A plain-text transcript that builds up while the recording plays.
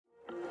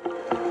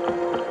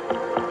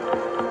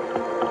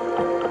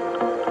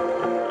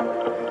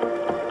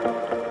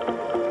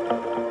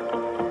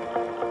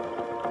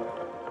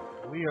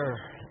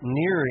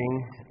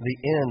the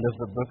end of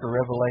the book of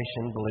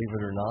Revelation, believe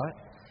it or not.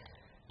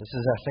 This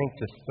is, I think,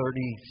 the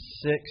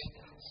 36th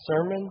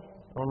sermon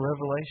on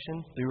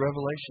Revelation, through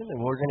Revelation,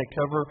 and we're going to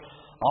cover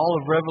all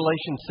of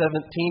Revelation 17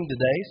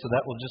 today, so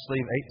that will just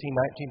leave 18,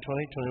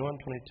 19,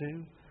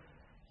 20, 21, 22.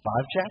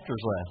 5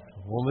 chapters left.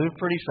 We'll move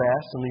pretty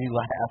fast. Some of you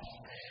laugh.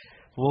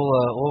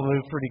 We'll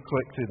move pretty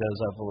quick through those,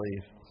 I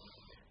believe.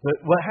 But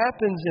what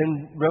happens in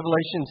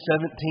Revelation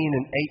 17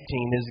 and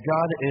 18 is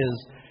God is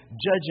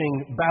judging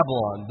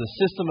Babylon, the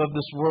system of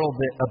this world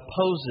that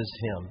opposes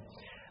Him.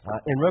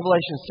 In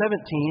Revelation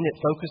 17,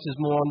 it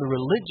focuses more on the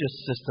religious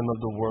system of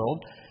the world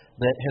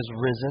that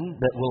has risen,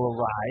 that will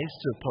arise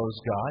to oppose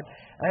God.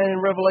 And in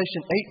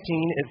Revelation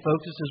 18, it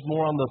focuses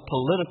more on the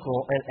political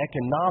and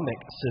economic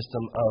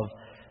system of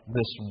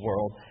this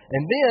world.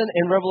 And then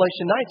in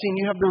Revelation 19,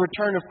 you have the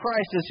return of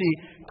Christ as He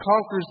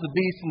conquers the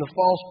beast and the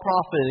false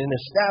prophet and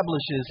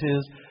establishes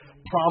His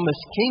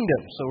promised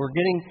kingdom. So we're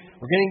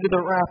getting to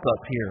the wrap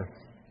up here.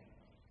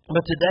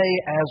 But today,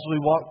 as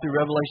we walk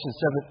through Revelation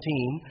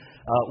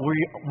 17, we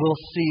will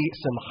see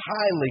some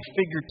highly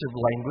figurative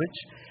language.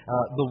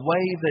 The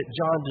way that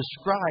John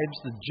describes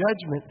the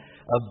judgment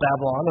of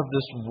Babylon, of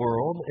this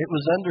world, it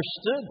was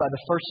understood by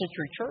the first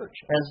century church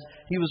as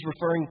he was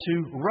referring to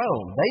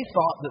Rome. They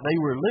thought that they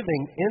were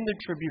living in the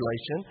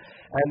tribulation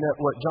and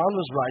that what John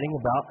was writing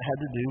about had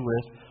to do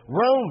with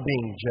Rome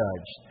being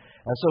judged.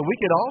 And so we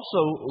could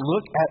also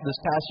look at this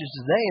passage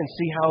today and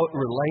see how it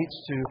relates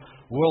to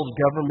world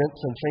governments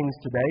and things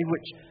today,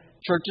 which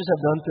churches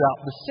have done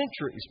throughout the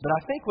centuries. But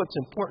I think what's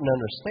important to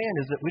understand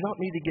is that we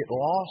don't need to get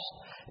lost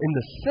in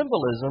the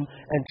symbolism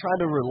and try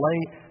to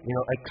relate,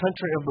 a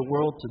country of the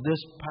world to this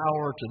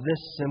power, to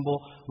this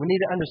symbol. We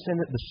need to understand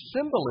that the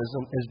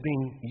symbolism is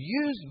being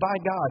used by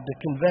God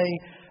to convey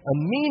a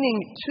meaning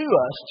to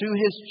us, to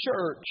His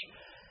church,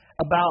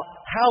 about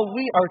how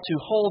we are to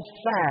hold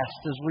fast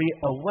as we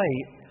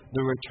await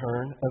the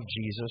return of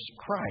Jesus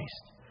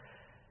Christ.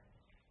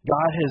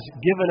 God has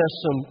given us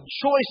some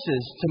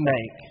choices to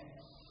make.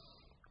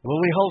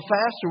 Will we hold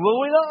fast or will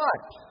we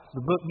not?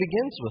 The book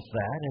begins with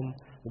that and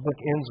the book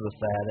ends with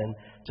that. And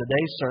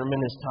today's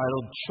sermon is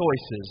titled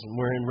Choices. And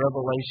we're in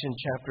Revelation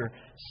chapter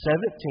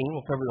 17.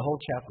 We'll cover the whole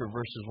chapter,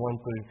 verses 1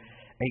 through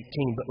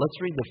 18. But let's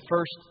read the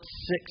first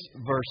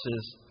 6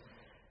 verses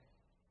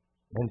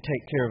and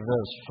take care of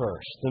those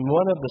first. And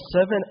one of the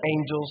 7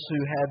 angels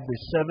who had the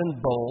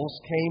 7 bowls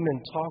came and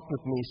talked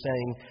with me,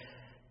 saying,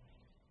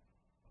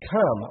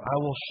 "Come, I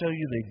will show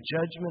you the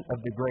judgment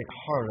of the great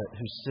harlot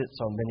who sits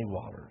on many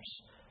waters,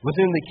 with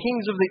whom the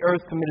kings of the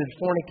earth committed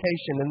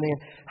fornication, and the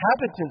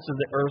inhabitants of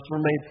the earth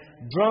were made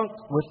drunk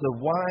with the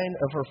wine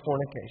of her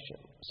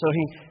fornication. So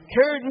he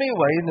carried me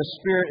away in the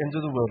spirit into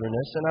the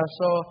wilderness, and I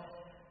saw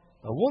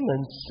a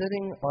woman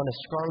sitting on a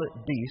scarlet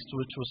beast,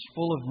 which was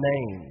full of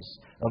names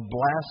of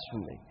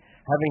blasphemy,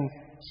 having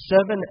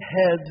 7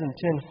 heads and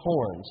 10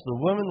 horns. The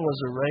woman was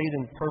arrayed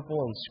in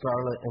purple and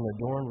scarlet, and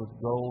adorned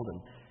with gold and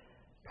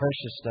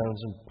precious stones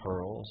and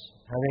pearls,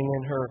 having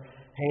in her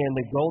hand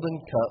a golden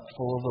cup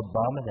full of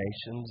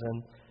abominations and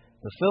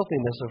the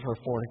filthiness of her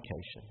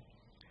fornication.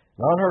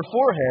 And on her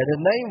forehead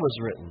a name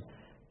was written,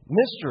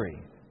 Mystery,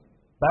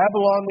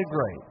 Babylon the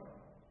Great,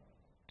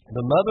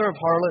 the mother of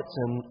harlots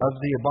and of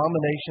the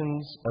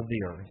abominations of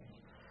the earth.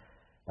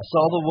 I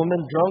saw the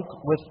woman drunk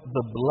with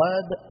the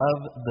blood of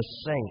the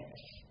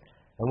saints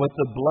and with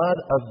the blood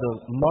of the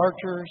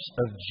martyrs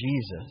of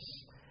Jesus.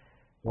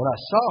 When I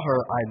saw her,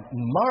 I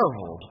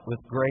marveled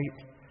with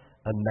great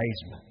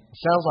amazement." It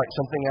sounds like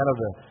something out of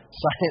a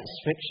science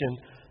fiction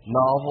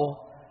novel,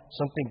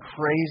 something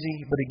crazy,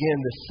 but again,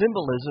 the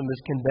symbolism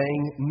is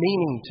conveying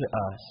meaning to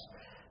us.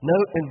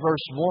 Note in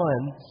verse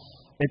 1,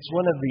 it's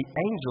one of the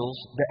angels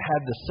that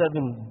had the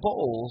 7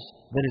 bowls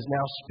that is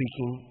now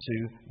speaking to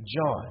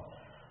John.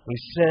 We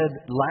said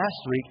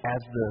last week,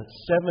 as the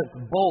 7th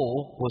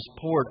bowl was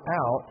poured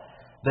out,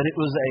 that it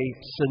was a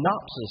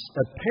synopsis,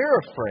 a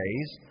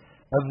paraphrase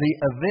of the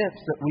events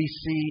that we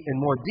see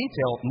in more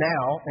detail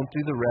now and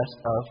through the rest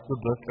of the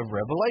book of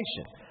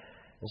Revelation.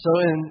 And so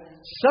in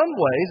some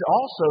ways,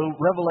 also,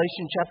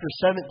 Revelation chapter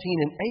 17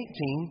 and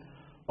 18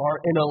 are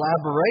an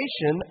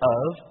elaboration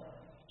of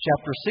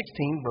chapter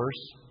 16,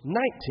 verse 19.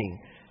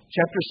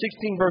 Chapter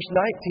 16, verse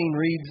 19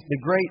 reads,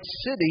 "The great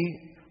city,"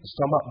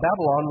 talking about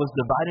Babylon, "was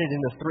divided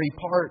into 3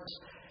 parts,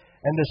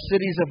 and the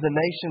cities of the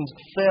nations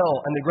fell,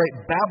 and the great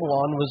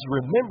Babylon was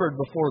remembered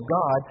before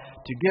God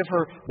to give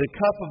her the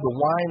cup of the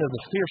wine of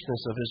the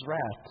fierceness of His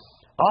wrath."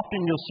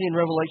 Often you'll see in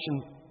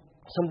Revelation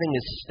something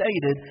is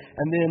stated,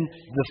 and then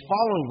the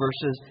following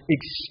verses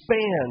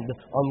expand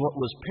on what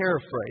was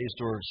paraphrased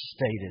or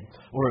stated,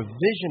 or a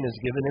vision is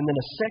given, and then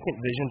a second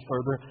vision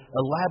further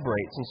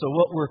elaborates. And so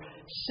what we're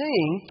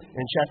seeing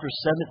in chapters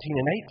 17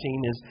 and 18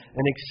 is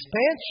an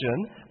expansion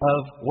of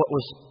what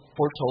was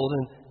foretold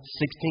in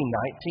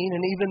 16:19,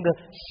 and even the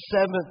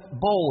 7th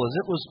bowl, as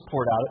it was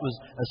poured out, it was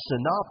a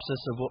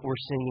synopsis of what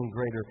we're seeing in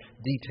greater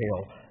detail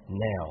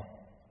now.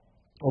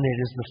 And it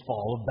is the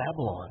fall of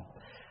Babylon.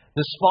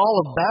 This fall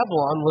of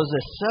Babylon was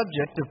a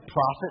subject of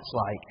prophets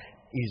like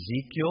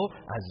Ezekiel,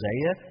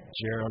 Isaiah,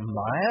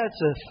 Jeremiah.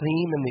 It's a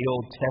theme in the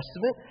Old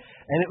Testament,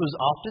 and it was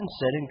often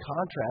set in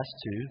contrast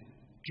to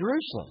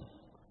Jerusalem,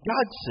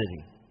 God's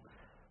city,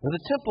 where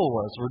the temple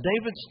was, where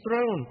David's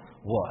throne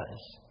was.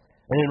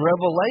 And in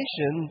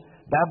Revelation,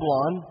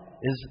 Babylon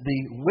is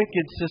the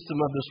wicked system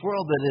of this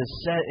world that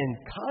is set in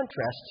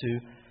contrast to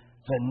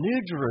the new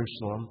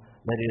Jerusalem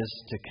that is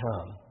to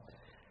come.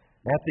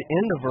 At the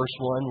end of verse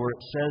 1, where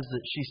it says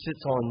that she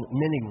sits on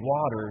many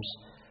waters,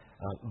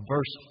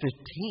 verse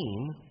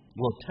 15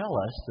 will tell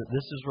us that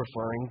this is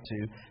referring to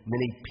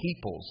many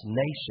peoples,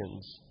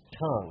 nations,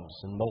 tongues,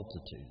 and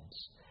multitudes.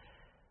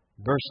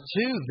 Verse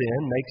 2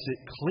 then makes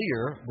it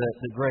clear that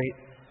the great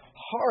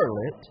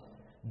harlot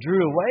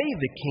drew away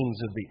the kings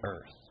of the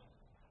earth.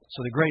 So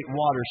the great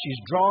water,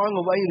 she's drawing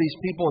away these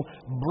people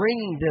and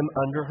bringing them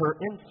under her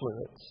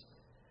influence.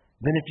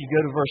 Then if you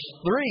go to verse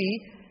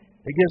 3,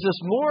 it gives us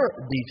more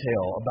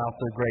detail about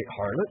the great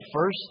harlot.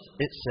 First,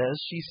 it says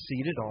she's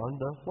seated on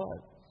the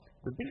what?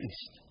 The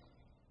beast.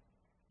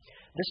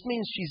 This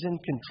means she's in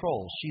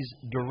control.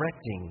 She's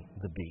directing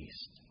the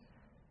beast.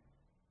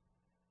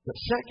 But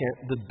second,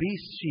 the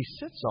beast she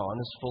sits on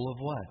is full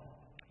of what?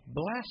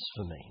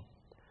 Blasphemy.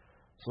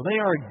 So they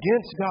are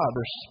against God.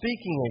 They're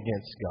speaking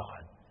against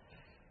God.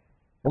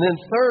 And then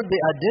third,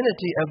 the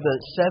identity of the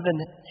 7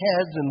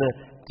 heads and the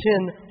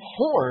 10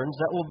 horns,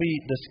 that will be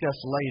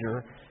discussed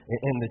later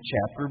in the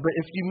chapter. But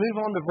if you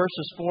move on to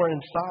verses 4 and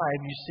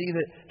 5, you see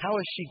that how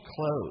is she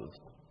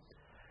clothed?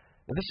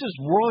 Now, this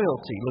is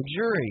royalty,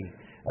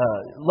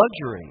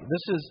 luxury.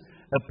 This is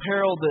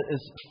apparel that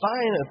is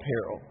fine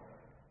apparel.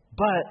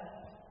 But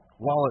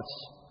while it's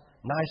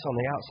nice on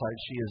the outside,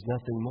 she is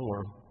nothing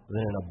more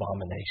than an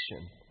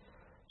abomination.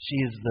 She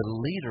is the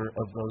leader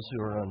of those who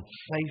are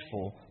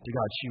unfaithful to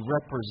God. She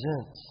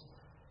represents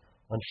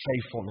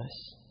unfaithfulness.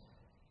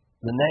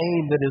 The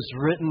name that is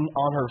written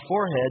on her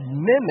forehead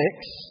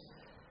mimics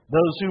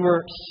those who were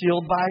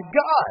sealed by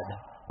God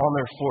on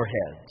their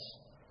foreheads.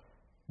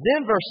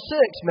 Then verse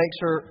 6 makes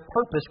her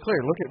purpose clear.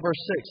 Look at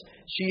verse 6.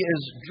 She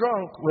is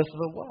drunk with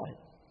the what?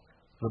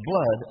 The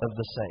blood of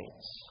the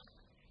saints.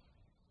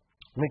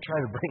 Let me try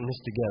to bring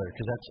this together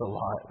because that's a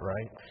lot,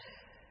 right?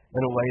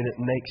 In a way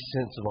that makes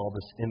sense of all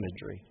this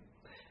imagery.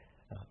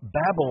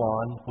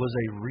 Babylon was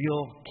a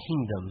real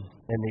kingdom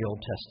in the Old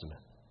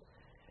Testament.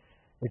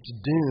 Its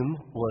doom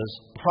was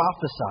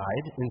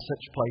prophesied in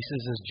such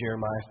places as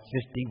Jeremiah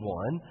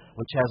 51,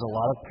 which has a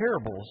lot of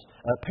parallels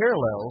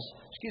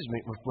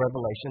with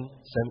Revelation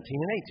 17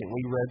 and 18.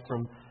 We read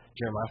from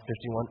Jeremiah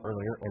 51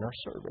 earlier in our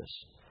service.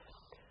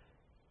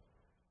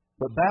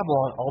 But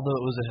Babylon, although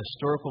it was a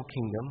historical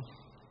kingdom,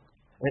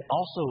 it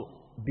also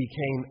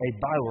became a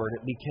byword.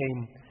 It became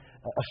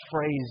a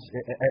phrase,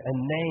 a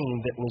name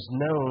that was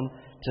known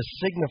to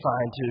signify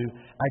and to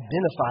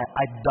identify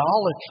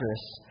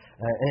idolatrous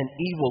and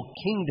evil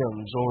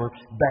kingdoms or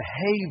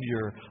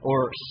behavior or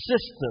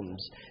systems.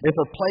 If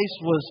a place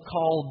was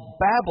called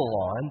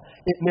Babylon,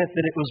 it meant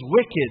that it was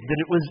wicked, that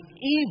it was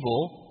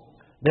evil,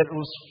 that it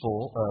was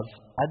full of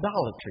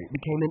idolatry. It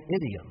became an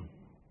idiom.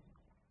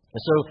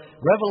 And so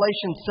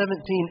Revelation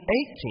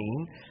 17:18,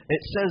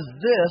 it says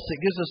this, it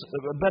gives us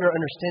a better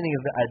understanding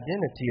of the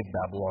identity of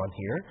Babylon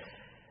here.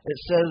 It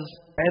says,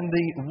 "And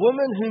the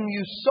woman whom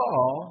you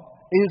saw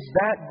is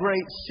that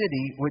great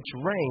city which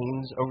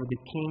reigns over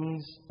the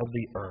kings of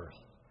the earth."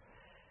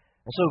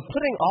 And so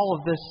putting all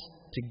of this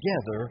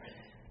together,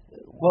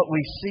 what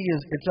we see is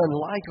it's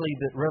unlikely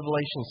that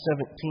Revelation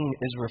 17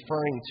 is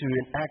referring to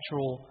an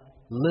actual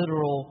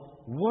literal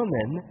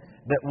woman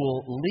that will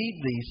lead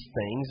these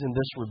things in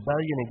this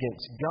rebellion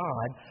against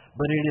God,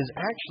 but it is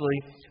actually,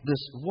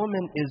 this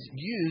woman is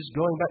used,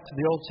 going back to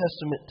the Old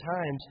Testament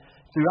times,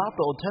 throughout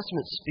the Old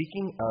Testament,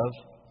 speaking of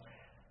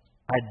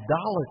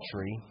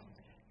idolatry,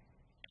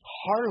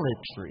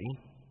 harlotry,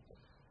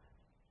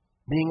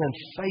 being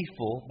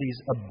unfaithful, these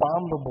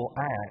abominable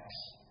acts.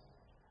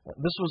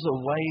 This was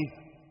a way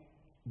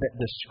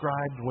that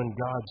described when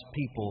God's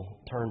people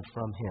turned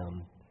from Him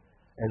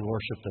and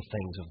worshiped the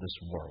things of this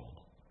world.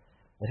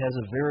 It has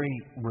a very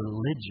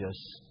religious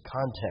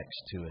context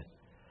to it.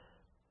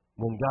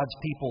 When God's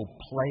people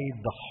played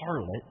the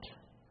harlot,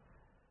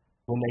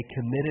 when they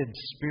committed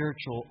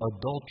spiritual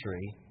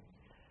adultery,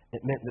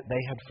 it meant that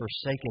they had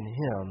forsaken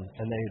Him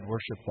and they had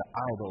worshipped the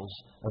idols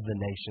of the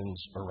nations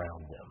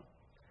around them.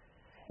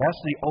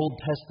 That's the Old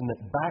Testament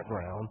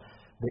background,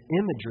 the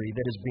imagery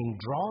that is being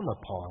drawn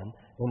upon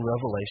in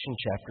Revelation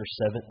chapter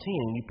 17.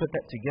 And you put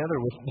that together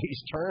with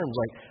these terms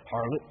like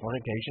harlot,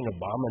 fornication,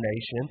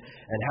 abomination,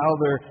 and how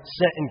they're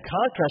set in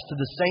contrast to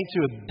the saints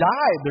who have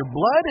died. Their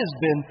blood has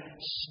been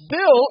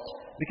spilt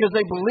because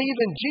they believe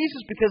in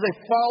Jesus, because they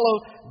follow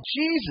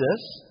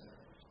Jesus.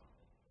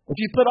 If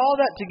you put all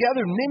that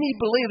together, many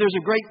believe there's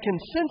a great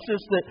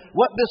consensus that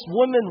what this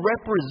woman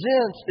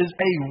represents is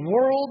a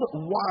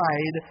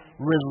worldwide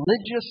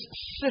religious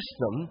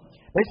system,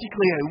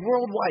 basically a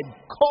worldwide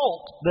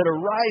cult that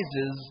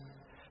arises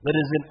that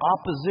is in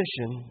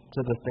opposition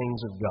to the things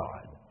of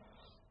God.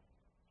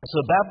 So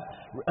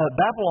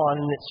Babylon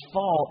in its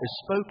fall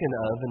is spoken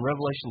of in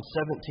Revelation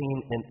 17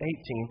 and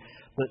 18,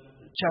 but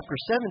chapter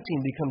 17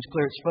 becomes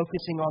clear. It's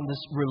focusing on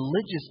this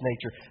religious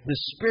nature,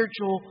 this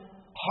spiritual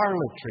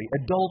harlotry,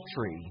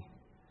 adultery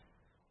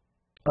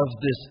of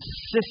this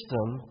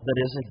system that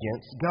is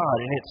against God.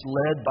 And it's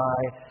led by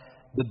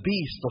the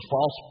beast, the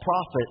false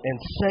prophet, and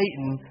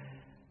Satan,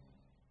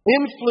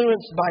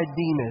 influenced by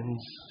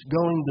demons,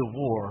 going to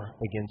war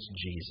against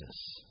Jesus.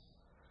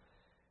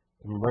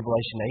 In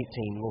Revelation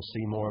 18, we'll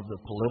see more of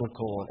the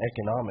political and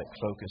economic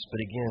focus.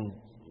 But again,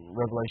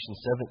 Revelation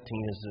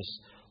 17 is this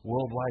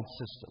worldwide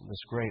system,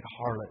 this great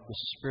harlot,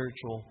 this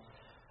spiritual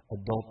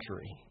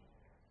adultery,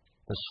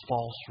 this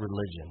false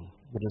religion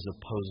that is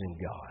opposing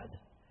God.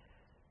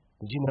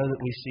 Did you know that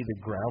we see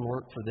the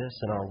groundwork for this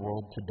in our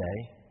world today?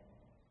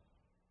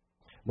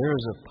 There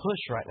is a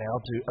push right now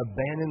to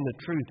abandon the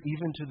truth,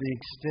 even to the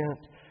extent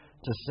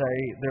to say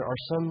there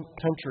are some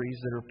countries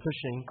that are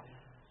pushing,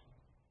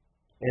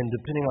 and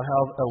depending on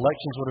how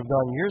elections would have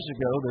gone years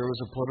ago, there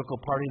was a political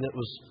party that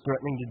was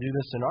threatening to do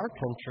this in our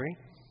country,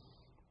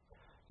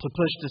 to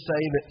push to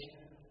say that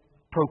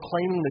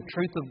proclaiming the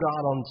truth of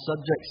God on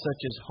subjects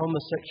such as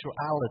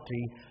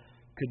homosexuality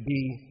could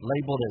be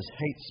labeled as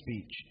hate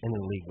speech and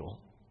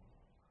illegal.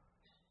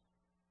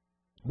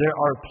 There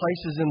are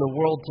places in the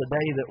world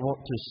today that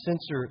want to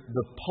censor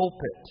the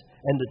pulpit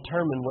and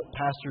determine what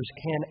pastors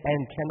can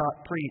and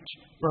cannot preach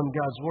from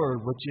God's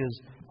Word, which is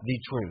the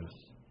truth.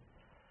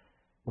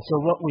 And so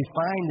what we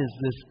find is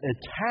this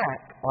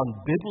attack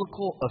on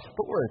biblical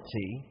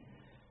authority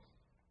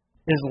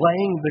is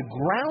laying the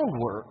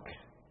groundwork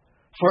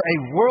for a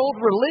world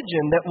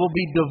religion that will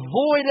be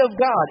devoid of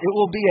God. It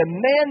will be a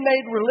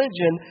man-made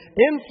religion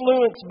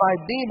influenced by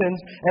demons.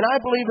 And I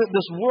believe that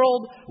this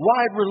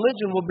worldwide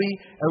religion will be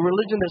a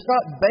religion that's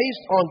not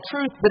based on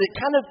truth, but it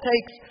kind of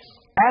takes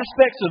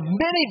aspects of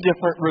many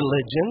different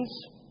religions.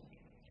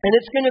 And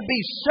it's going to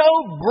be so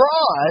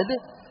broad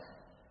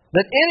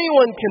that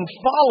anyone can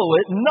follow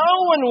it. No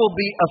one will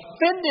be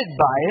offended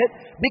by it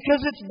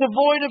because it's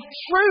devoid of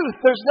truth.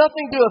 There's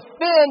nothing to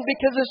offend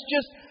because it's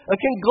just a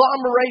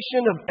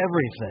conglomeration of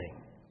everything.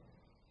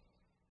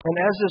 And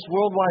as this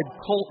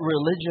worldwide cult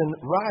religion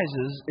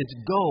rises, its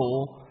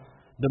goal,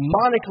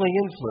 demonically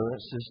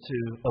influenced, is to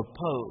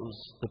oppose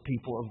the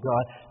people of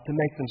God, to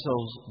make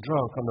themselves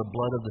drunk on the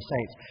blood of the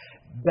saints.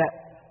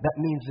 That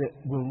means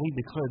that when we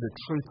declare the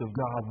truth of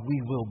God, we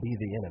will be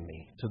the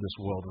enemy to this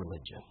world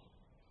religion.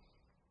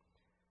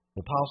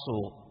 The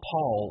Apostle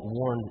Paul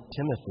warned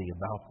Timothy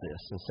about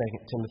this in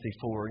 2 Timothy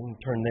 4. You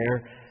can turn there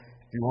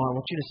if you want. I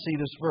want you to see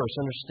this verse.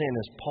 Understand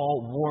this. Paul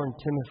warned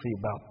Timothy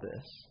about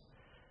this.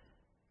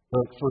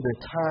 But for the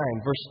time,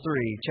 verse 3,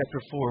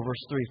 chapter 4,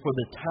 verse 3, for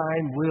the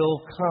time will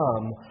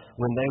come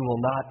when they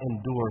will not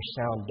endure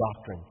sound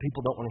doctrine.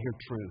 People don't want to hear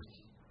truth.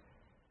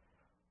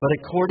 But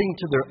according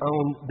to their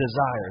own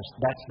desires,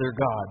 that's their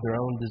God, their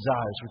own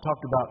desires. We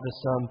talked about this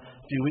some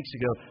few weeks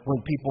ago, when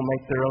people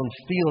make their own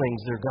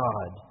feelings their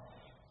God.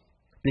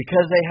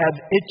 Because they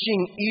have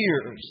itching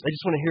ears. They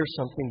just want to hear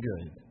something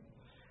good.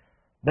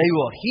 They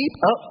will heap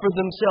up for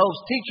themselves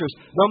teachers.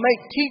 They'll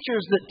make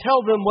teachers that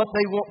tell them what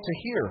they want to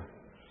hear.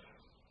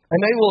 And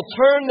they will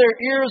turn their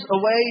ears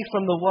away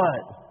from the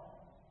what?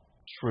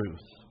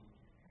 Truth.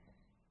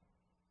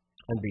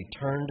 And be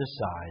turned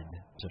aside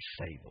to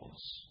fables.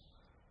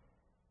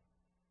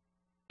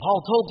 Paul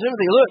told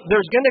Timothy, look,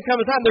 there's going to come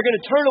a time they're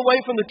going to turn away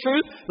from the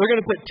truth. They're going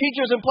to put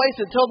teachers in place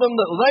that tell them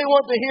that they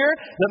want to hear,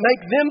 that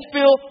make them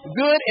feel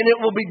good, and it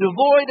will be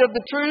devoid of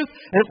the truth.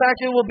 And in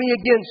fact, it will be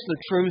against the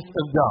truth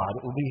of God.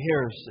 It will be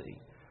heresy.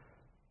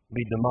 It will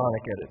be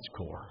demonic at its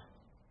core.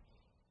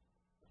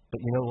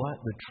 But you know what?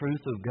 The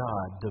truth of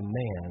God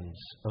demands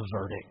a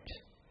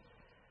verdict.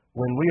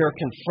 When we are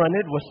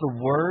confronted with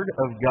the Word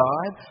of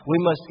God, we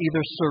must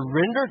either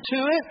surrender to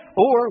it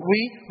or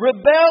we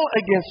rebel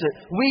against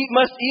it. We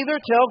must either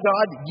tell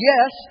God,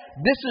 yes,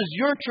 this is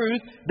your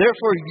truth,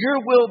 therefore your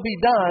will be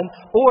done,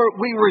 or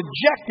we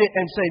reject it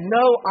and say,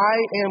 no, I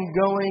am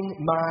going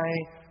my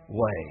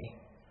way.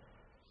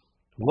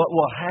 What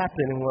will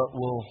happen and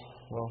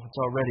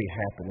it's already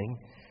happening,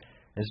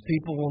 is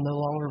people will no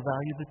longer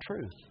value the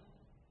truth,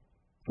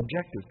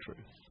 objective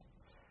truth,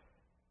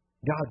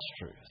 God's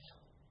truth.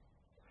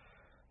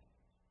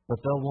 But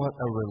they'll want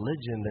a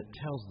religion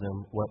that tells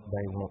them what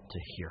they want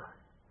to hear.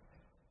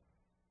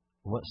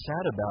 What's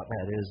sad about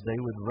that is they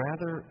would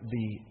rather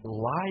be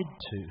lied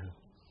to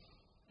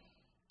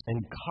and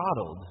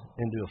coddled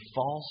into a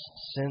false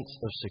sense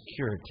of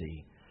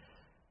security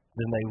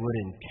than they would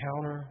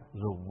encounter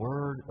the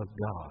Word of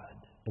God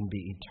and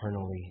be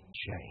eternally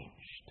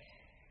changed.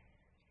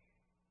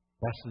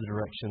 That's the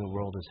direction the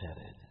world is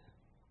headed.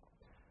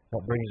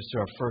 That brings us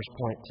to our first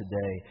point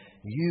today.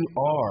 You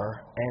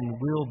are and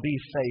will be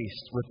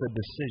faced with the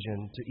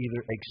decision to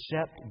either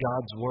accept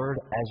God's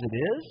Word as it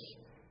is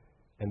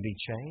and be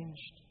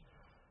changed,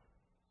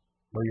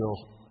 or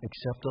you'll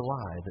accept a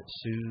lie that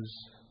soothes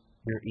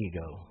your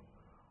ego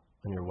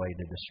on your way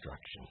to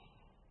destruction.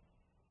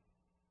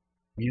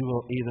 You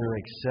will either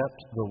accept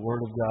the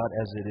Word of God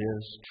as it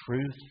is,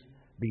 truth,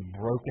 be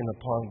broken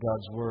upon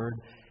God's Word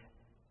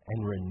and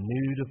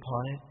renewed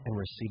upon it and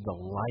receive the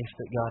life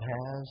that God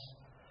has,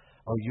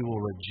 or you will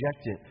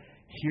reject it,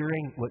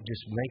 hearing what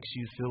just makes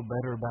you feel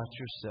better about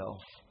yourself,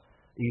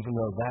 even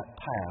though that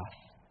path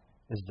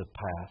is the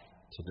path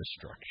to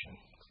destruction.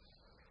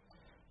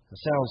 It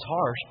sounds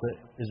harsh, but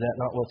is that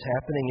not what's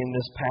happening in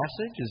this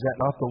passage? Is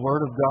that not the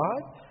Word of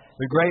God?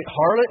 The great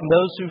harlot and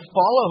those who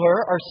follow her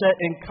are set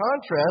in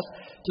contrast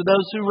to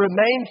those who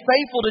remain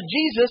faithful to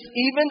Jesus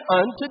even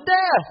unto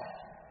death.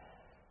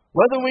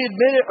 Whether we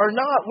admit it or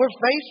not,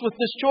 we're faced with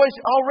this choice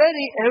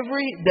already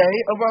every day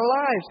of our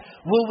lives.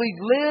 Will we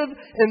live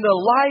in the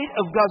light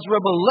of God's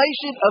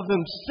revelation of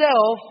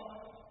Himself,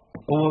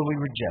 or will we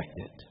reject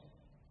it?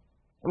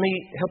 Let me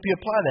help you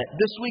apply that.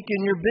 This week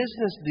in your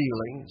business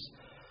dealings,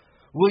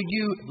 will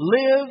you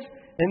live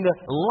in the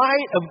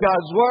light of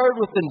God's Word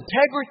with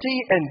integrity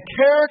and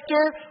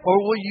character, or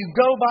will you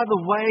go by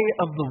the way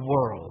of the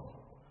world?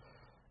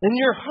 In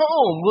your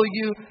home, will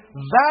you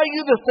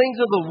value the things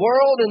of the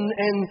world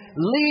and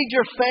lead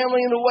your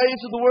family in the ways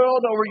of the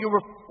world, or will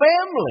your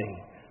family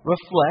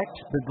reflect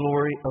the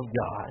glory of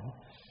God?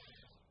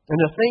 And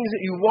the things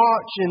that you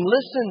watch and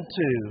listen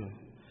to,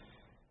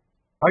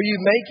 are you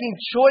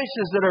making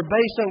choices that are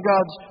based on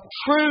God's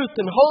truth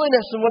and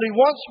holiness and what He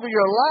wants for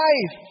your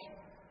life?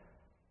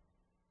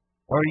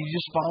 Or are you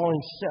just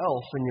following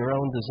self and your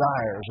own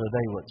desires? Are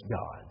they what's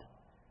God?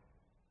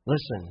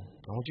 Listen,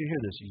 I want you to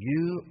hear this.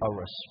 You are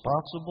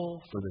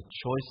responsible for the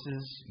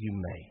choices you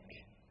make.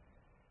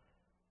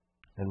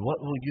 And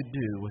what will you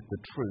do with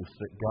the truth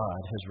that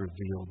God has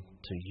revealed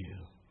to you?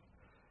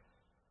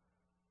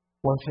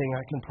 One thing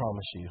I can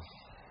promise you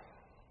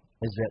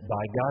is that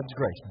by God's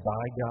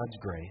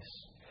grace,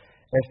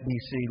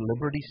 FBC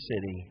Liberty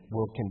City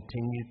will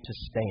continue to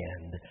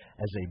stand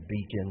as a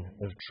beacon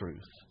of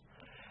truth.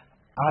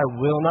 I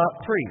will not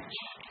preach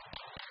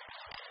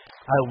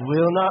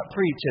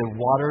a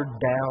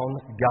watered-down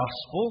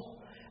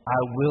gospel.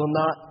 I will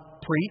not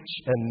preach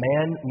a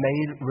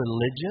man-made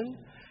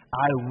religion.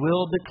 I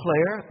will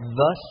declare,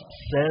 thus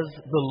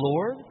says the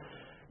Lord,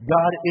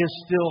 God is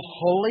still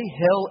holy,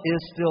 hell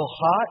is still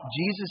hot,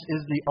 Jesus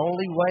is the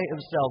only way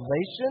of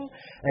salvation,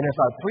 and if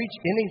I preach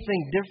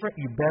anything different,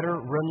 you better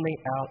run me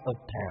out of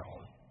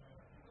town.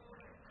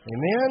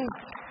 Amen?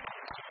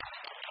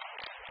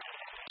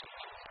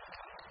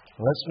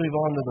 Let's move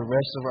on to the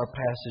rest of our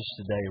passage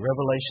today.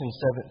 Revelation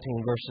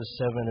 17, verses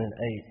 7 and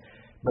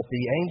 8. But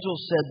the angel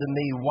said to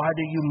me, why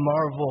do you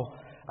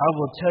marvel? I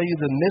will tell you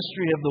the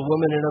mystery of the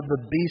woman and of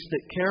the beast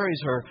that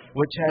carries her,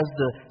 which has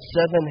the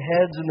 7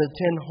 heads and the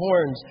 10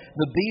 horns.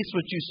 The beast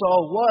which you saw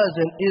was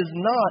and is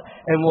not,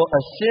 and will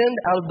ascend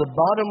out of the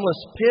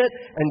bottomless pit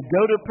and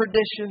go to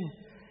perdition.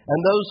 And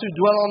those who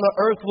dwell on the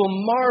earth will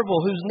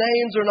marvel, whose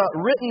names are not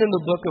written in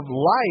the book of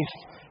life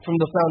from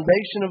the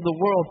foundation of the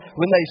world,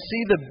 when they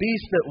see the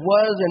beast that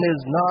was and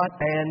is not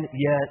and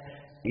yet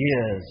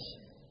is.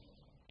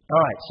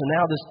 All right, so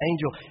now this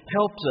angel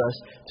helps us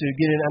to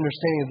get an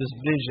understanding of this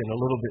vision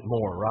a little bit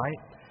more, right?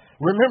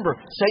 Remember,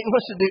 Satan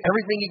wants to do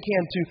everything he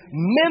can to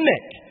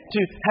mimic,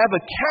 to have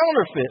a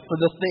counterfeit for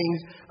the things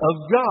of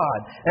God.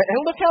 And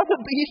look how the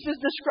beast is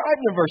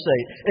described in verse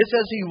 8. It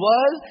says he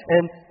was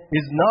and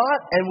is not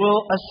and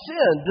will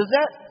ascend. Does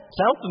that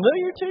sound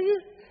familiar to you?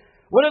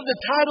 One of the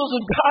titles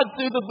of God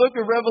through the book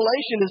of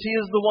Revelation is He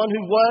is the one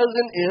who was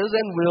and is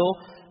and will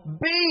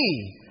be.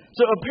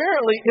 So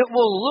apparently it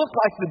will look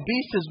like the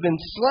beast has been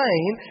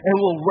slain and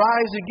will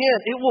rise again.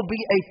 It will be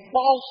a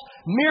false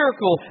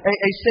miracle,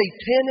 a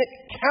satanic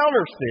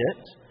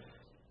counterfeit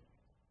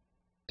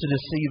to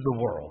deceive the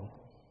world.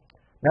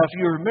 Now, if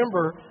you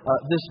remember,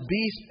 this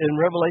beast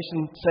in Revelation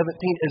 17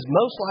 is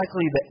most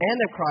likely the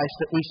Antichrist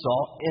that we saw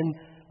in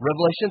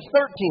Revelation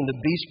 13, the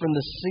beast from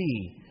the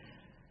sea.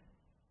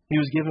 He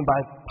was given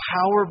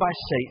power by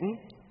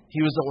Satan.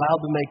 He was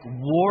allowed to make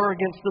war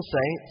against the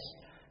saints,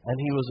 and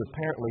he was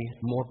apparently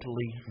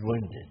mortally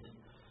wounded.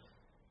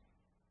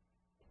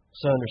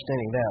 So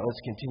understanding that,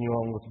 let's continue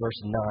on with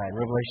verse 9.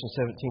 Revelation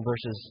 17,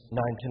 verses 9,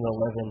 10,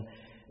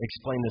 11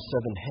 explain the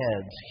 7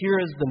 heads. Here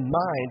is the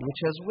mind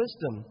which has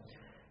wisdom.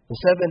 The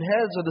 7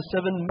 heads are the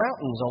 7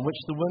 mountains on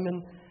which the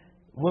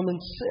woman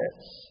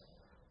sits.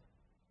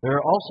 There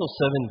are also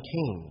 7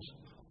 kings.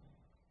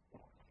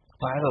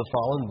 5 have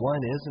fallen,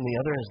 1 is, and the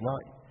other is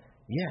not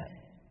yet.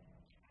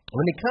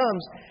 When he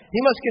comes,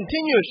 he must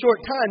continue a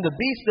short time. The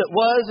beast that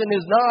was and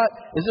is not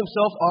is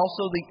himself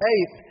also the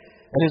 8th,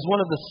 and is one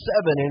of the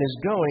 7, and is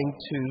going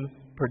to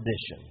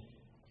perdition.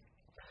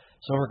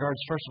 So in regards,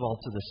 first of all,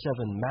 to the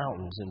 7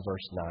 mountains in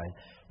verse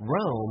 9,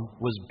 Rome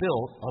was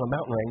built on a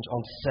mountain range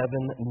on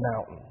 7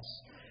 mountains.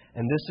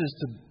 And this is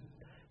to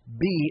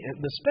be,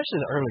 especially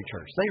the early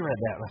church, they read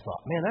that and I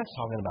thought, man, that's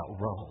talking about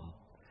Rome.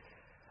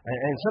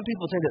 And some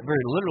people take that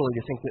very literally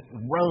to think that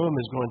Rome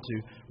is going to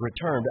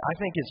return. But I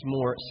think it's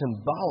more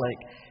symbolic.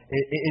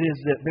 It is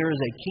that there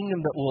is a kingdom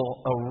that will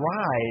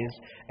arise,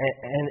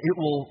 and it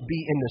will be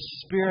in the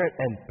spirit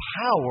and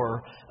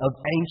power of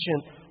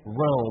ancient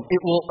Rome.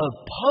 It will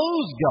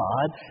oppose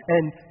God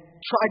and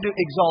try to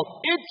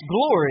exalt its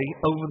glory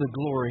over the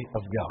glory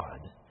of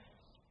God.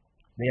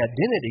 The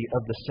identity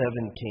of the 7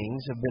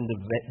 kings have been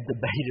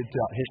debated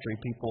throughout history.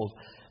 People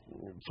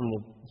from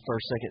the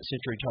first, second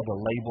century tried to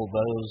label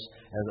those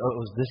as, oh,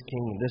 it was this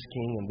king and this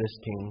king and this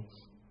king.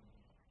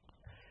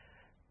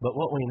 But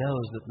what we know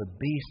is that the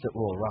beast that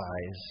will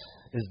arise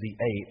is the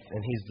eighth, and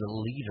he's the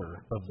leader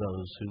of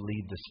those who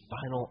lead this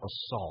final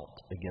assault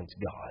against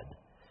God.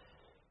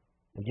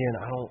 Again,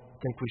 I don't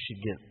think we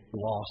should get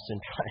lost in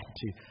trying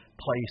to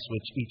place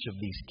which each of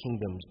these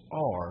kingdoms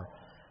are.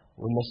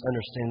 We must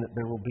understand that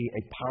there will be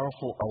a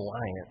powerful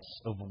alliance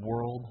of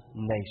world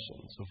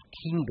nations, of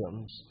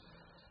kingdoms.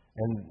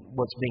 And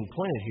what's being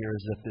pointed here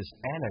is that this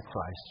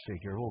Antichrist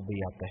figure will be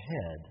at the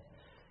head.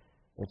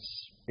 It's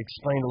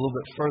explained a little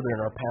bit further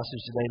in our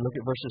passage today. Look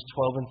at verses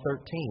 12 and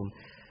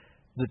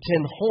 13. The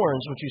 10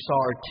 horns which you saw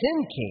are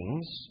 10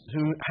 kings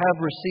who have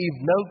received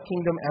no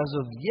kingdom as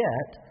of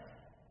yet,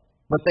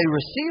 but they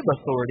receive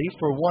authority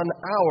for 1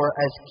 hour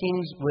as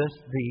kings with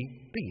the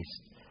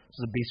beast. This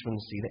is the beast from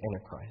the sea, the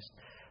Antichrist.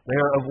 They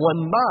are of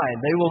one mind.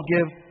 They will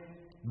give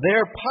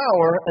their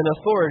power and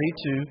authority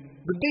to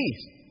the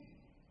beast.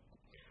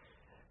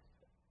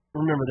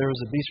 Remember, there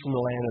was a beast from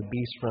the land, a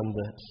beast from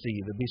the sea.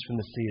 The beast from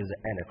the sea is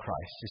the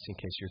Antichrist, just in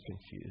case you're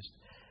confused.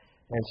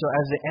 And so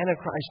as the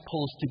Antichrist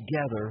pulls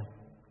together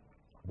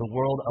the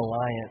world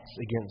alliance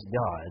against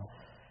God,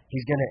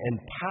 he's going to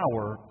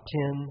empower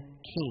 10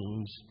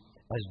 kings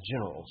as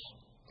generals.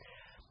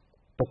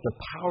 But the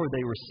power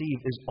they receive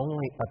is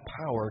only a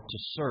power to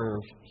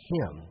serve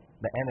him,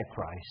 the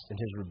Antichrist, in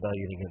his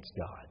rebellion against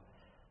God.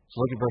 So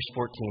look at verse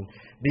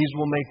 14. These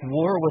will make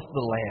war with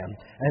the Lamb,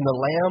 and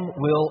the Lamb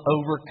will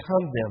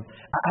overcome them.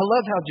 I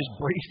love how just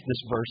brief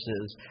this verse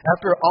is.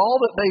 After all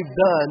that they've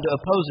done to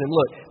oppose him,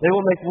 look, they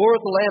will make war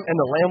with the Lamb, and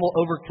the Lamb will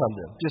overcome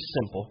them. Just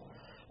simple.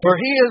 For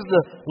he is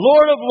the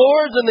Lord of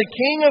lords and the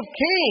King of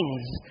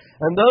kings,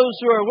 and those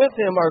who are with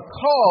him are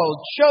called,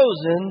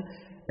 chosen,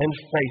 and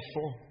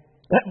faithful.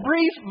 That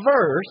brief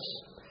verse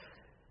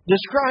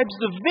describes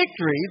the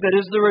victory that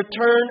is the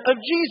return of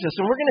Jesus.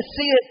 And we're going to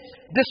see it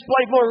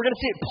displayed more. We're going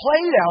to see it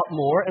played out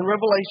more in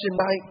Revelation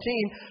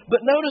 19.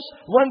 But notice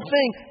one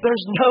thing.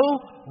 There's no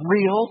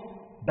real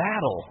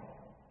battle.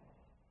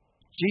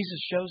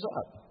 Jesus shows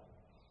up.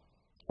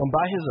 And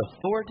by his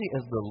authority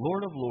as the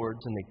Lord of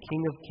lords and the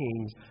King of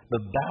kings,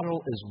 the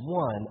battle is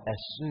won as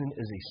soon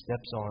as he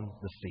steps on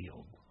the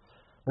field.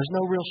 There's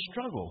no real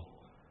struggle.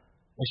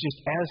 It's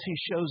just as he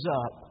shows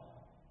up,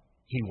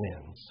 he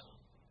wins.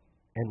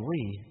 And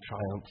we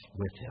triumph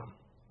with him.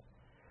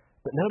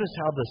 But notice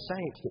how the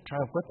saints that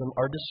triumph with him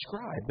are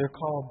described. They're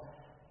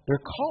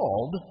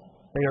called,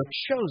 they are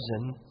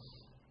chosen,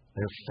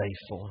 they're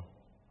faithful.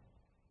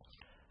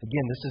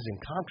 Again, this is in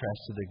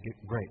contrast to the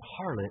great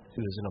harlot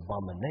who is an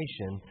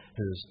abomination,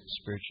 who is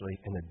spiritually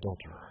an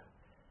adulterer.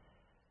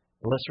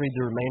 Well, let's read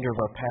the remainder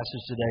of our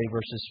passage today,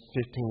 verses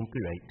 15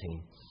 through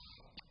 18.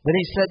 Then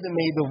he said to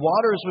me, the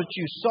waters which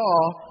you saw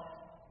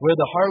where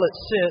the harlot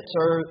sits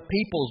are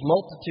peoples,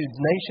 multitudes,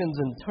 nations,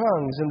 and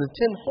tongues. And the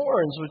 10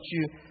 horns which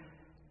you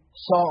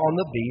saw on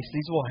the beast,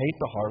 these will hate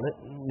the harlot,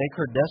 make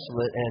her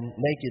desolate and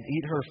naked,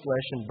 eat her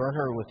flesh and burn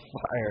her with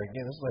fire.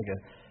 Again, this is like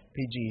a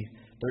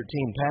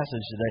PG-13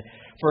 passage today.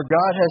 For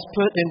God has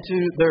put into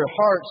their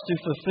hearts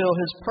to fulfill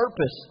his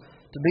purpose,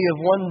 to be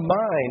of one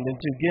mind, and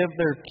to give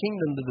their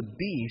kingdom to the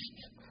beast,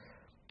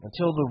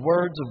 until the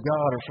words of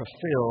God are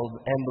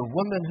fulfilled. And the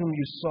woman whom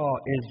you saw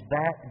is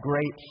that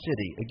great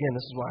city. Again,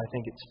 this is why I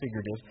think it's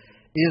figurative.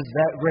 Is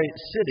that great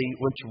city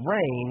which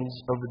reigns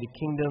over the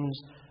kingdoms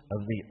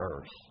of the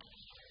earth.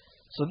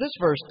 So this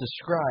verse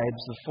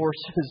describes the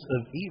forces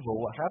of evil.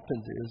 What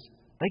happens is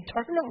they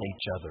turn on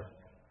each other.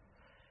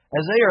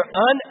 As they are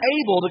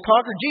unable to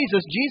conquer Jesus,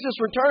 Jesus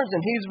returns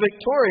and he's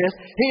victorious.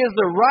 He is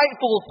the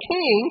rightful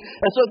king.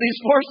 And so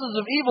these forces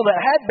of evil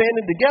that had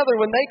banded together,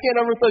 when they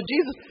can't overthrow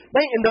Jesus,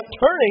 they end up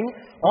turning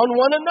on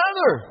one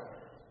another.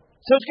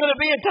 So it's going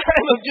to be a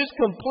time of just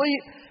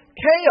complete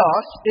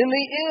chaos in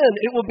the end.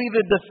 It will be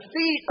the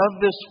defeat of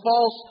this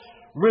false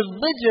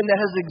religion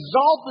that has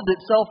exalted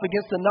itself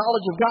against the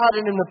knowledge of God.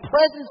 And in the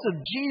presence of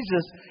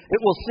Jesus, it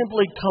will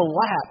simply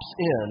collapse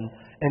in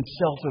and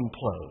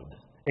self-implode.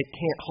 It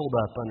can't hold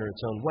up under its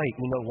own weight.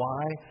 You know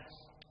why?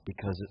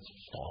 Because it's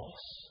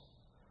false.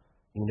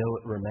 You know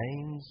it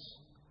remains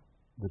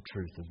the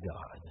truth of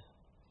God.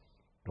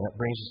 And that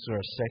brings us to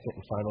our second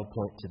and final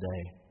point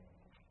today.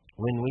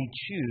 When we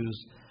choose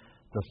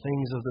the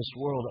things of this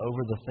world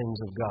over the things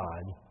of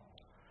God,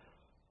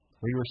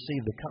 we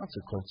receive the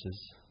consequences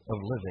of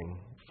living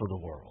for the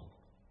world.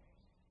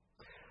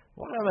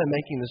 Why am I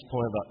making this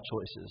point about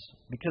choices?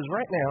 Because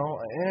right now,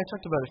 and I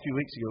talked about it a few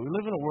weeks ago, we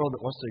live in a world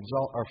that wants to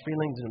exalt our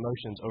feelings and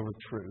emotions over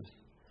truth.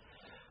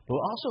 But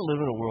we also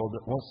live in a world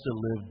that wants to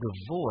live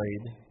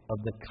devoid of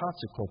the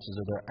consequences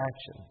of their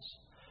actions.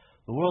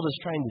 The world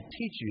is trying to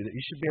teach you that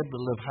you should be able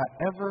to live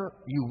however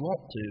you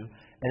want to,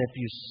 and if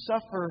you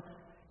suffer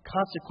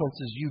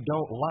consequences you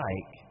don't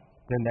like,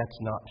 then that's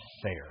not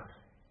fair.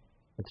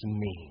 It's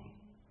mean.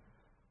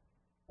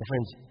 My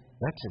friends,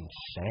 that's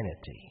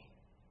insanity.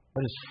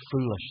 That is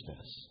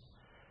foolishness.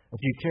 If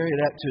you carry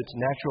that to its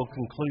natural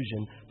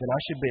conclusion, then I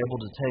should be able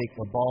to take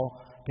a ball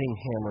ping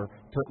hammer,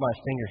 put my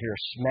finger here,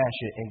 smash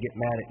it, and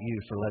get mad at you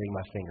for letting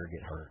my finger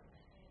get hurt.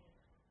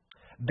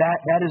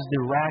 That is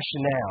the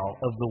rationale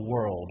of the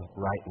world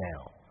right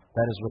now.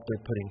 That is what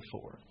they're putting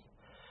forth.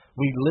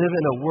 We live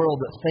in a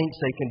world that thinks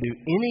they can do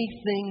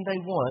anything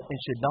they want and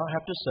should not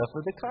have to suffer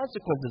the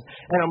consequences.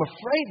 And I'm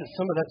afraid that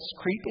some of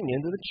that's creeping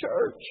into the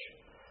church.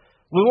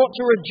 We want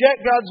to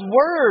reject God's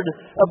word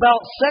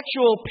about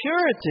sexual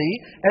purity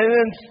and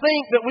then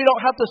think that we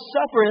don't have to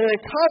suffer any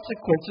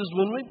consequences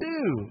when we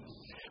do.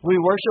 We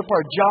worship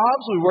our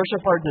jobs, we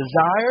worship our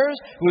desires,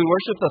 we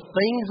worship the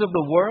things of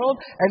the world,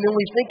 and then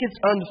we think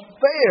it's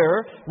unfair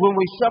when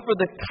we suffer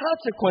the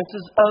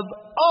consequences of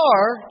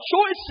our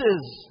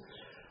choices.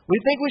 We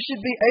think we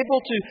should be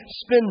able to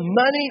spend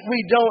money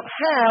we don't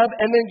have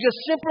and then just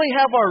simply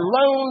have our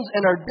loans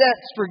and our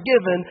debts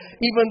forgiven,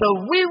 even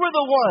though we were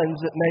the ones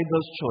that made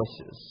those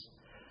choices.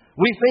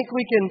 We think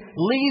we can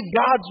leave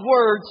God's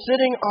word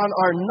sitting on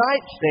our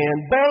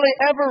nightstand, barely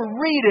ever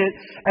read it,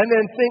 and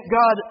then think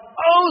God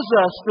owes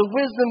us the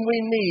wisdom we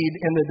need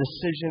in the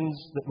decisions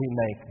that we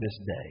make this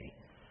day.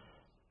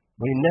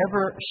 We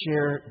never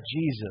share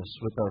Jesus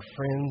with our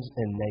friends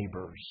and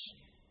neighbors.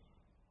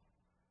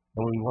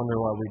 And we wonder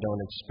why we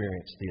don't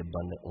experience the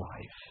abundant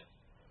life.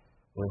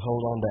 We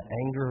hold on to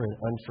anger and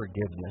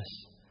unforgiveness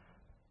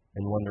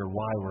and wonder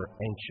why we're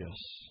anxious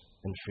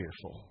and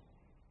fearful.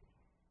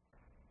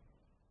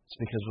 It's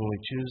because when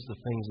we choose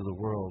the things of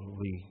the world,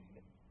 we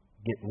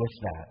get with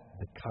that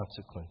the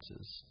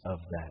consequences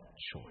of that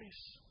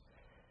choice.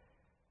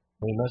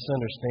 We must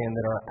understand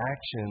that our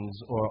actions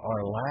or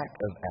our lack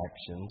of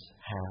actions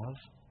have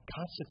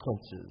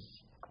consequences.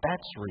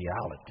 That's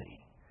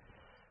reality.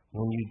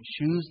 When you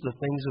choose the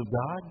things of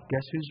God,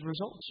 guess whose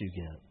results you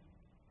get?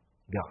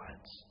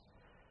 God's.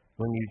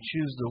 When you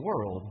choose the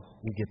world,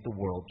 you get the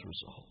world's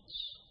results.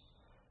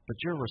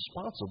 But you're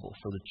responsible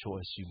for the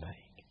choice you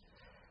make.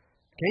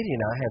 Katie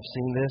and I have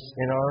seen this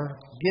in our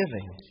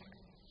giving.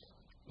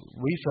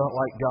 We felt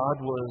like God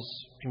was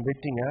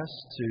convicting us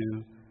to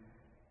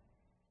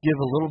give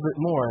a little bit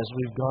more as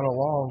we've gone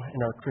along in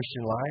our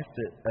Christian life,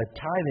 that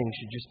tithing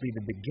should just be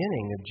the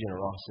beginning of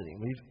generosity.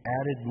 We've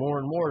added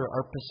more and more to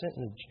our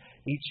percentage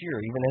each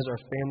year, even as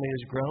our family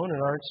has grown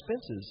and our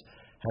expenses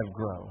have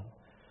grown.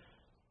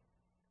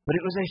 But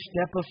it was a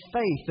step of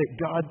faith that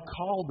God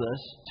called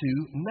us to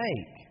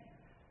make.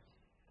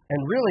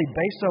 And really,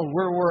 based on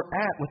where we're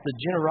at with the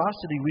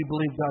generosity we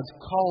believe God's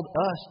called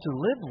us to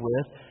live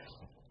with,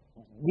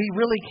 we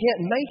really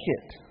can't make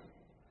it.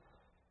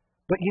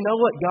 But you know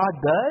what God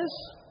does?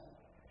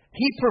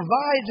 He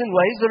provides in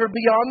ways that are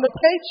beyond the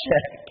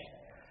paycheck.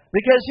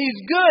 Because He's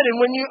good, and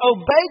when you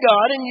obey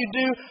God and you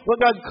do what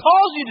God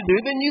calls you to do,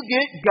 then you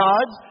get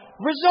God's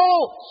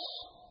results.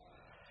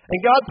 And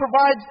God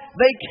provides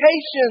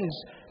vacations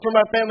for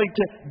my family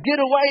to get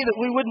away that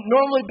we wouldn't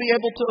normally be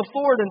able to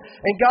afford.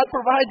 And God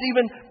provides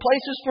even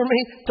places for me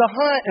to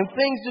hunt and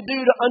things to do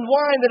to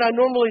unwind that I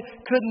normally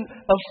couldn't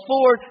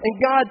afford. And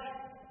God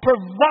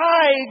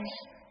provides,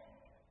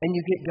 and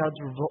you get God's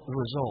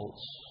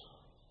results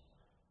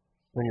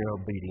when you're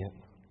obedient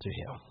to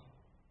Him.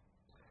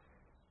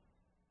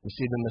 You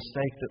see, the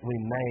mistake that we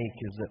make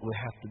is that we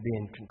have to be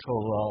in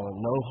control of it all and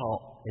know how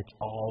it's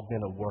all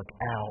going to work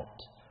out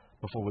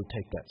before we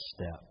take that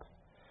step.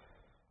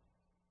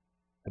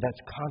 But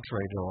that's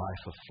contrary to the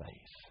life of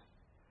faith.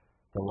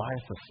 The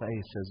life of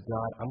faith says,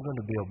 God, I'm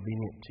going to be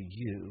obedient to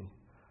you,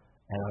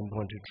 and I'm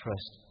going to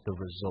trust the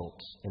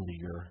results into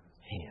your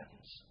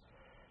hands.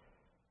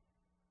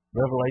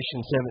 Revelation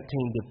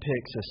 17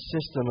 depicts a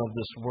system of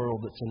this world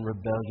that's in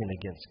rebellion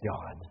against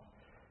God.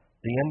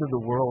 The end of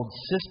the world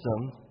system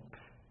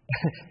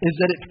is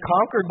that it's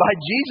conquered by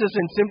Jesus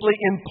and simply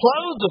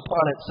implodes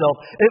upon itself.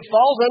 It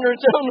falls under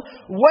its own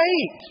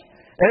weight.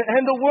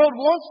 And the world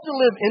wants to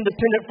live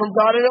independent from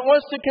God, and it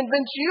wants to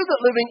convince you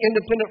that living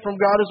independent from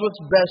God is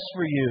what's best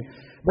for you.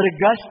 But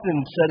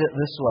Augustine said it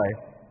this way.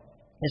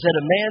 He said,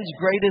 a man's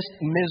greatest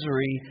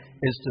misery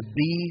is to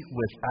be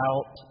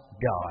without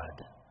God.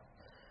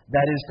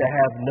 That is to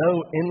have no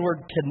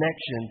inward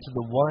connection to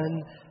the one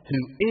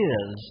who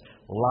is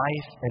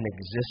life and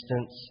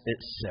existence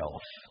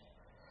itself.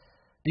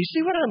 Do you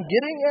see what I'm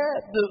getting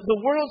at?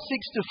 The world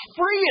seeks to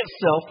free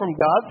itself from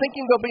God,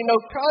 thinking there'll be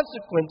no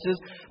consequences.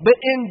 But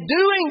in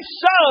doing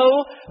so,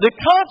 the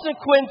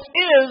consequence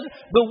is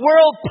the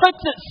world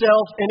puts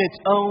itself in its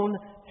own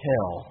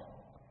hell.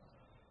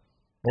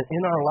 And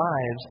in our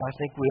lives, I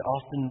think we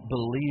often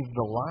believe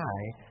the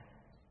lie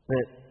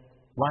that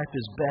life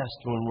is best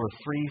when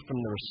we're free from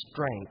the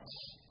restraints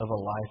of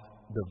a life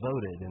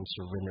devoted and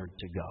surrendered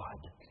to God.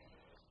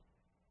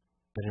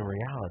 But in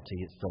reality,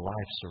 it's the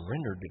life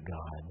surrendered to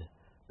God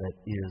that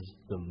is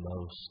the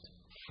most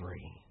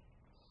free.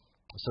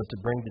 So to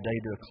bring today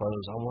to a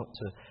close, I want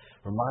to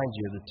remind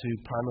you of the two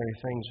primary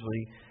things we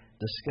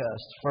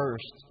discussed.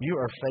 First, you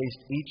are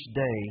faced each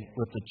day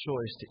with the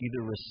choice to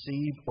either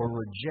receive or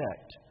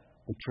reject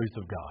the truth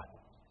of God.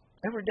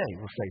 Every day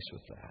we're faced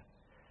with that.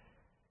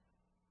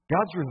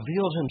 God's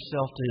revealed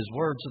Himself to His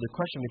Word, so the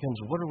question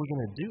becomes, what are we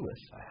going to do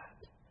with that?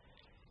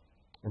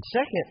 And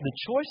second,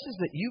 the choices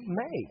that you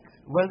make,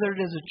 whether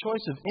it is a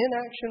choice of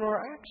inaction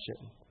or action.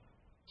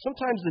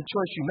 Sometimes the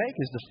choice you make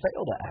is to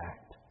fail to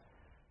act.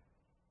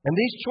 And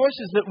these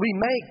choices that we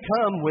make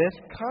come with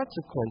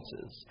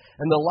consequences.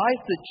 And the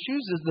life that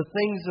chooses the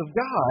things of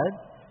God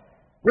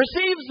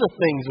receives the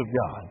things of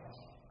God.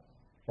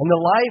 And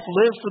the life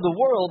lived for the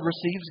world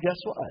receives,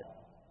 guess what?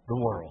 The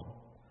world.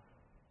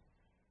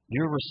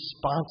 You're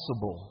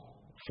responsible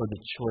for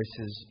the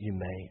choices you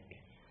make.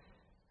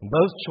 And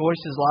both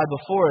choices lie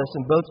before us,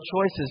 and both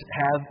choices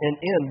have an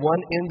end.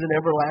 One ends in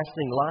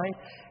everlasting life,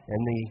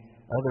 and the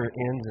other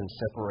ends in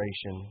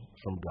separation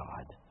from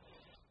God.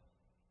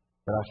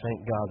 But I thank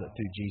God that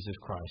through Jesus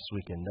Christ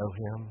we can know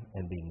Him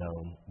and be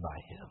known by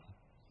Him.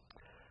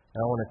 Now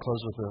I want to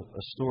close with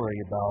a story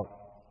about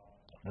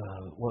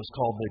what's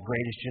called the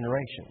Greatest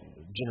Generation,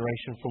 the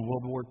generation from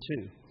World War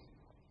II.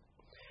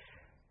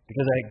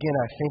 Because again,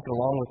 I think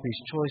along with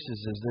these choices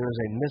is there is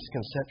a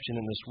misconception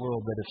in this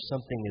world that if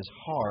something is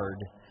hard,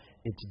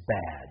 it's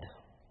bad.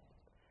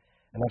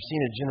 And I've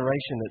seen a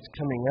generation that's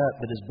coming up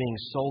that is being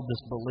sold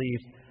this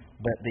belief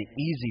that the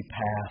easy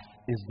path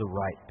is the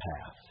right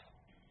path.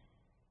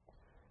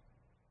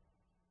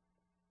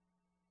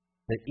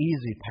 The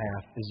easy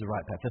path is the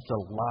right path. That's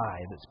a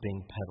lie that's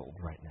being peddled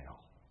right now.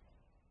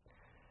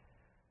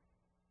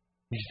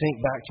 If you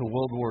think back to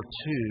World War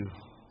II,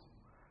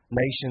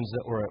 nations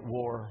that were at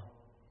war.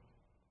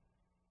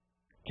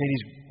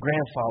 Katie's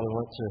grandfather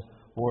went to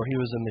war. He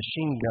was a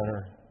machine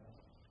gunner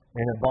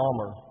in a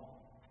bomber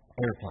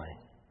airplane.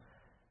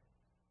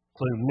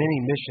 Flew many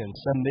missions.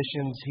 Some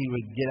missions he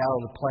would get out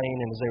of the plane,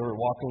 and as they were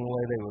walking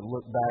away, they would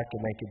look back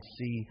and they could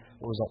see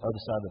what was on the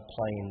other side of the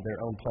plane.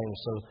 Their own plane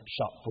was so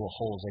shot full of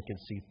holes they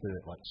could see through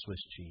it like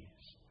Swiss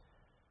cheese.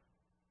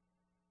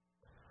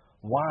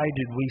 Why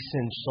did we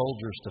send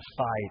soldiers to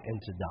fight and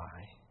to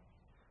die?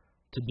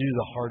 To do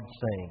the hard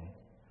thing.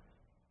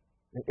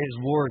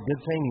 Is war a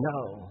good thing?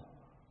 No.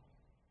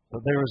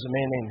 But there was a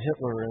man named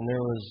Hitler, and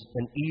there was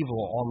an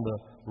evil on the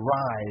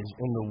rise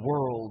in the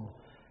world.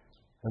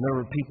 And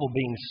there were people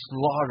being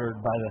slaughtered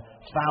by the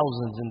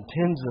thousands and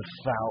tens of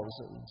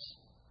thousands.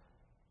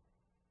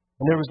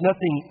 And there was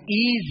nothing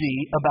easy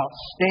about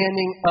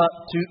standing up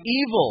to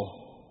evil.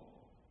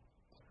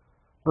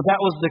 But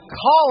that was the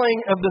calling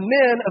of the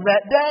men of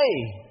that day.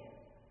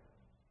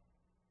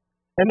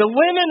 And the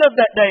women of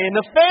that day, and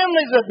the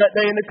families of that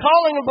day, and the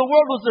calling of the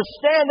world was to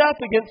stand up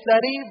against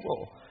that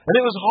evil. And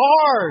it was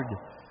hard.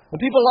 And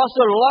people lost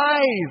their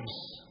lives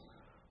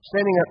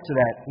standing up to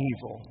that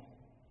evil.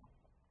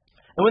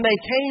 And when they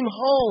came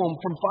home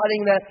from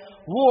fighting that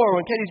war,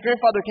 when Katie's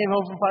grandfather came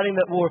home from fighting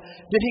that war,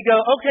 did he go,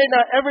 okay,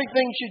 now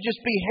everything should just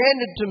be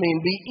handed to me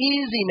and be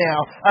easy now.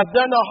 I've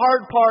done the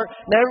hard part.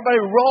 Now everybody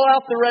roll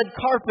out the red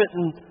carpet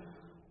and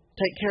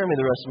take care of me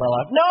the rest of my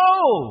life. No!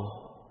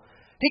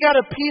 He got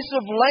a piece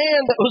of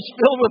land that was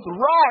filled with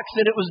rocks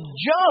and it was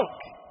junk.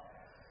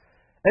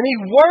 And he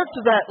worked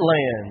that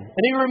land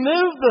and he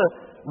removed the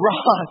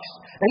rocks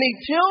and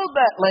he tilled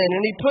that land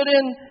and he put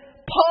in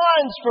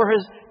ponds for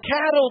his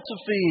cattle to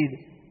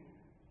feed.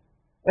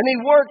 And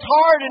he worked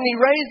hard and he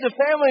raised a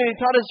family and he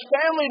taught his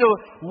family to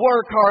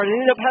work hard. And he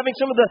ended up having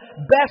some of the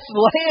best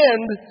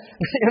land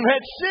in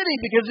that city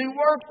because he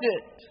worked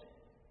it.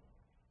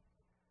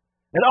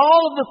 And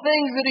all of the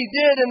things that he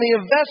did and the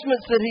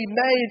investments that he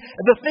made,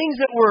 and the things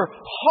that were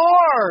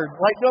hard,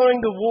 like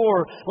going to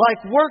war, like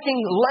working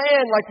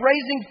land, like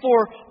raising for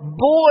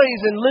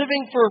boys and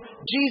living for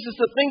Jesus,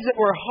 the things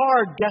that were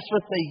hard, guess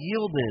what they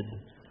yielded?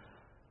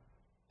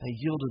 They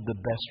yielded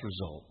the best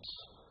results.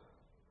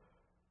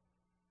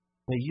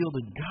 They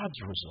yielded God's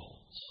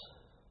results.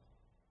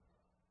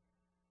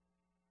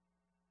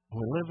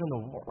 We live in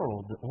a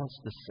world that wants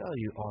to sell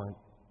you on,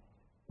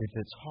 if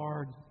it's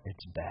hard,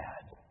 it's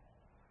bad.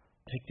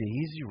 Take the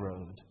easy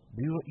road,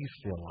 do what you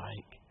feel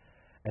like,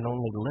 and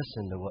only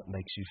listen to what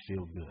makes you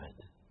feel good.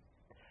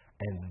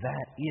 And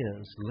that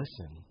is,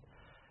 listen,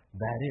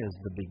 that is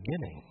the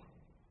beginning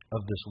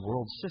of this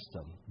world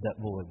system that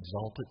will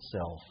exalt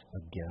itself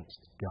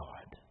against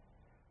God,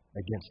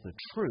 against the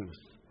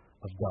truth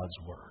of God's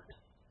Word.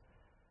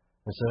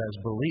 And so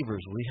as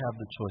believers, we have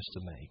the choice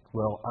to make.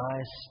 Will I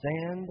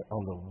stand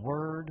on the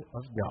Word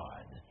of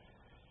God,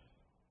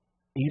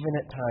 even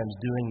at times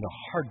doing the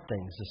hard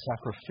things, the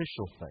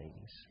sacrificial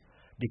things,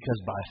 because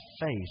by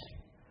faith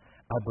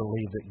I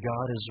believe that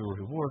God is a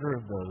rewarder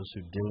of those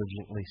who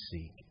diligently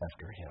seek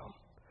after Him.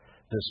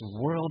 This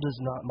world is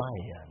not my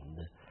end.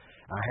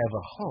 I have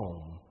a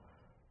home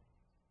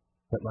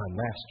that my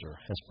Master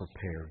has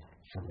prepared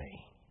for me.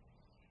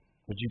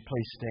 Would you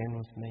please stand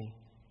with me?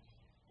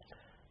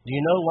 Do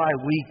you know why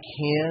we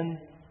can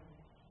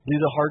do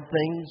the hard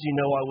things? You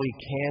know why we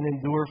can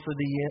endure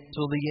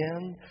till the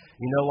end?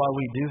 You know why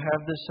we do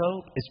have this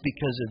hope? It's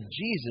because of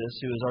Jesus,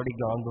 who has already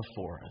gone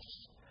before us,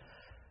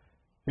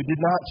 who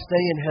did not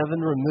stay in heaven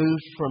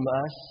removed from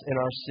us in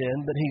our sin,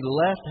 but He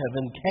left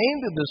heaven, came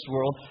to this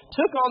world,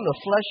 took on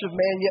the flesh of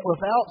man, yet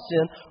without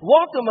sin,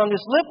 walked among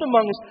us, lived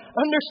among us,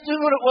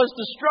 understood what it was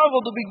to struggle,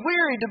 to be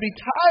weary, to be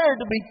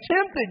tired, to be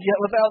tempted,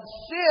 yet without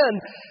sin.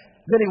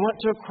 Then He went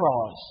to a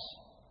cross.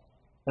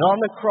 And on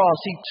the cross,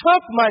 He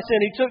took my sin.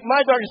 He took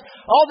my darkness.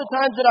 All the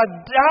times that I've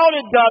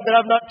doubted God, that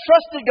I've not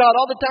trusted God,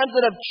 all the times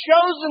that I've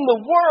chosen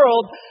the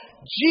world,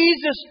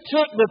 Jesus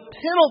took the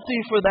penalty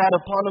for that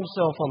upon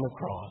Himself on the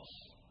cross.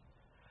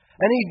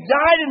 And He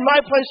died in my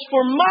place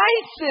for my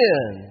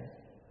sin.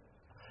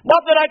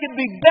 Not that I could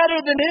be better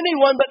than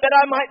anyone, but that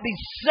I might be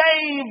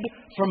saved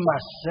from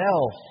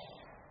myself.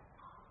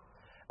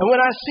 And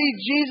when I see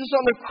Jesus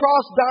on the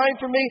cross dying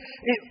for me,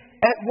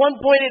 at one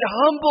point it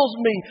humbles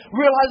me,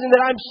 realizing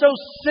that I'm so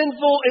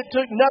sinful, it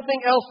took nothing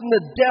else than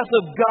the death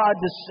of God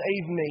to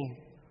save me.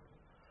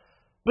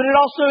 But it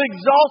also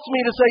exalts me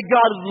to say,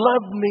 God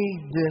loved me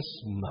this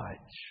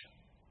much.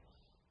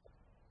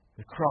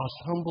 The cross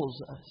humbles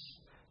us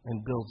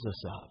and builds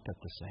us up at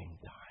the same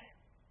time.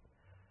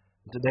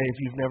 Today, if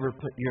you've never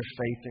put your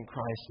faith in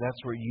Christ,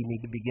 that's where you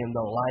need to begin.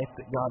 The life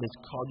that God has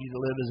called you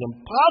to live is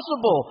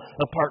impossible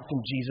apart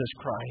from Jesus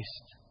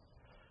Christ.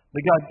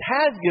 But God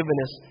has given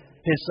us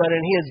His Son,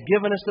 and He has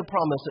given us the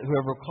promise that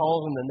whoever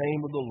calls on the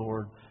name of the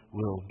Lord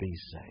will be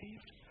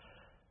saved.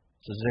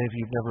 So today, if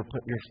you've never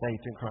put your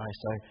faith in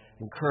Christ, I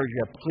encourage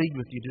you, I plead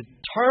with you to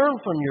turn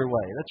from your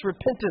way. That's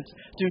repentance.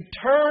 To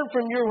turn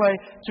from your way,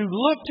 to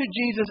look to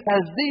Jesus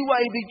as the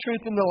way, the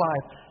truth, and the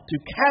life. To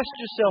cast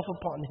yourself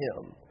upon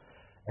Him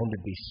and to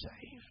be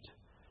saved.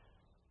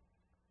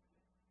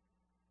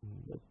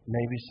 But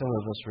maybe some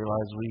of us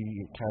realize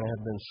we kind of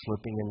have been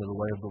slipping into the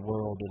way of the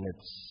world and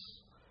its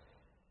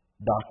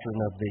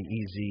doctrine of the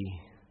easy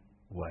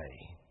way.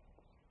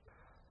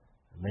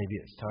 Maybe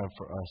it's time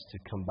for us to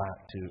come back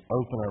to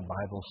open our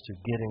Bibles, to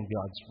get in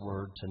God's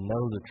Word, to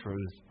know the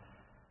truth,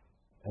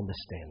 and to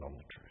stand on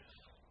the truth.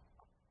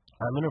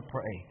 I'm going to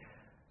pray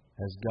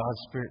as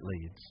God's Spirit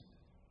leads.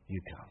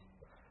 You come.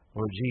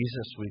 Lord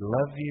Jesus, we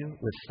love you.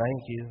 We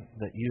thank you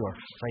that you are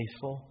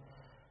faithful,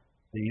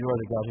 that you are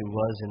the God who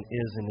was and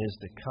is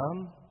to come.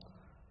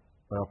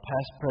 Our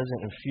past, present,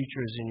 and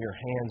future is in your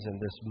hands, and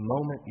this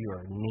moment you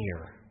are near.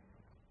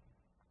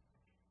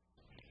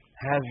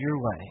 Have your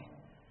way.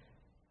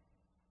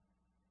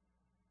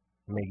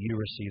 May you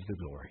receive the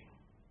glory.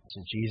 It's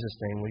in Jesus'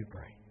 name we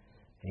pray.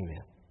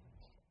 Amen.